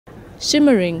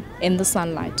shimmering in the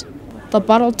sunlight. The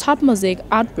Bottle Top Mosaic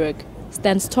artwork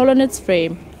stands tall on its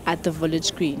frame at the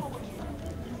village green.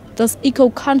 This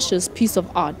eco-conscious piece of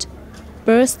art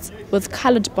bursts with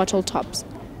colored bottle tops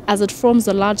as it forms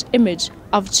a large image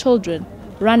of children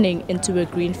running into a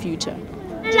green future.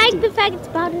 I like the fact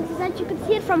about it is that you can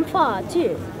see it from far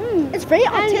too. It's very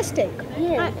artistic.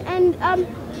 Yeah.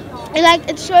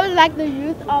 It shows like the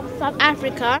youth of South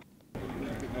Africa.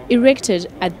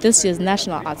 Erected at this year's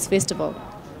National Arts Festival,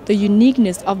 the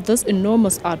uniqueness of this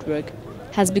enormous artwork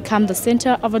has become the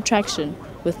center of attraction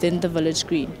within the village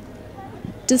green.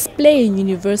 Displaying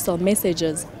universal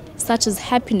messages such as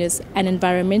happiness and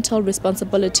environmental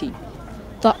responsibility,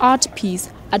 the art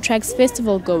piece attracts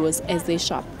festival goers as they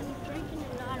shop.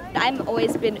 I've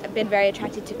always been very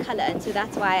attracted to colour, and so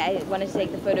that's why I wanted to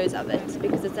take the photos of it,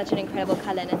 because it's such an incredible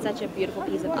colour and it's such a beautiful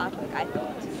piece of artwork, I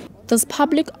thought. This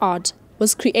public art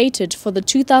was created for the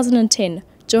 2010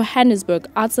 Johannesburg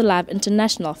Arts Alive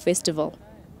International Festival.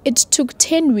 It took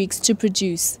 10 weeks to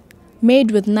produce,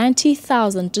 made with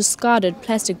 90,000 discarded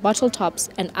plastic bottle tops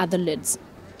and other lids.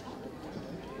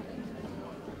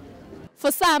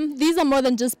 For some, these are more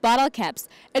than just bottle caps.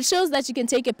 It shows that you can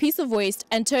take a piece of waste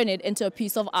and turn it into a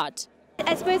piece of art.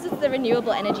 I suppose it's the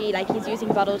renewable energy, like he's using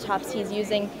bottle tops, he's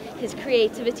using his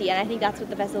creativity, and I think that's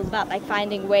what the festival's about, like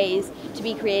finding ways to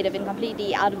be creative in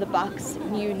completely out of the box,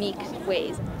 unique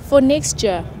ways. For next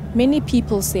year, many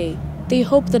people say they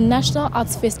hope the National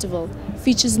Arts Festival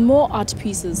features more art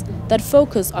pieces that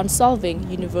focus on solving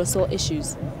universal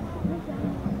issues.